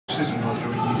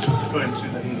referring to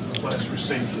then when it's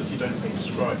received that you don't think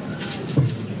is right?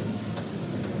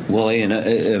 Well, Ian,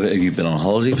 have you been on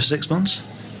holiday for 6 months?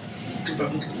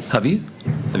 Have you?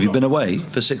 Have you been away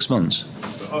for 6 months?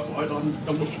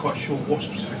 I'm not quite sure what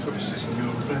specific criticism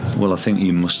you're referring to. Well, I think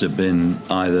you must have been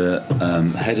either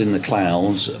head in the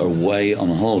clouds, away on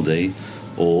a holiday,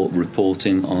 or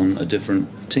reporting on a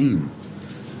different team.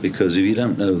 Because if you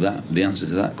don't know the answer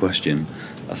to that question,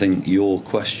 I think your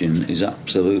question is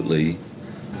absolutely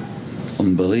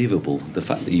unbelievable. The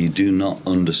fact that you do not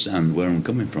understand where I'm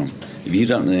coming from. If you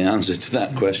don't know the answer to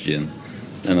that question,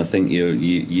 then I think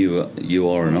you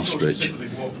are an ostrich.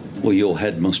 Well, your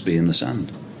head must be in the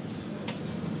sand.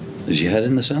 Is your head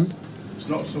in the sand? It's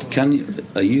not at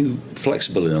all. Are you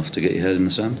flexible enough to get your head in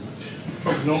the sand?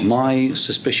 Probably not. My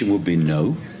suspicion would be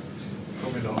no.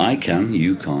 Probably not. I can,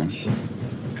 you can't.